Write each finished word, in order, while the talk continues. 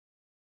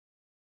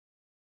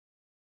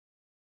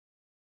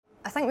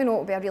I think we know it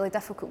will be a really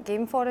difficult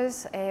game for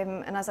us,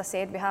 and as I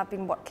said, we have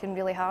been working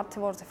really hard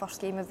towards the first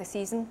game of the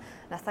season,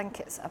 and I think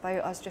it's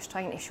about us just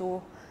trying to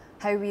show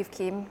how we've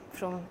came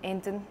from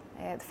ending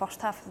the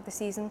first half of the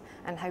season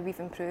and how we've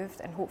improved,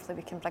 and hopefully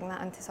we can bring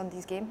that into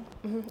Sunday's game.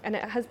 And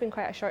it has been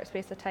quite a short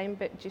space of time,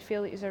 but do you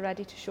feel that you're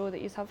ready to show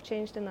that you have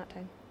changed in that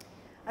time?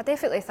 I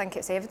definitely think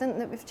it's evident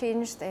that we've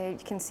changed. You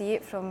can see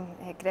it from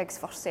Greg's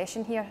first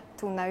session here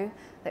till now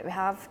that we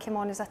have come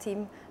on as a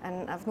team,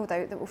 and I've no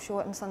doubt that we'll show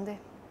it on Sunday.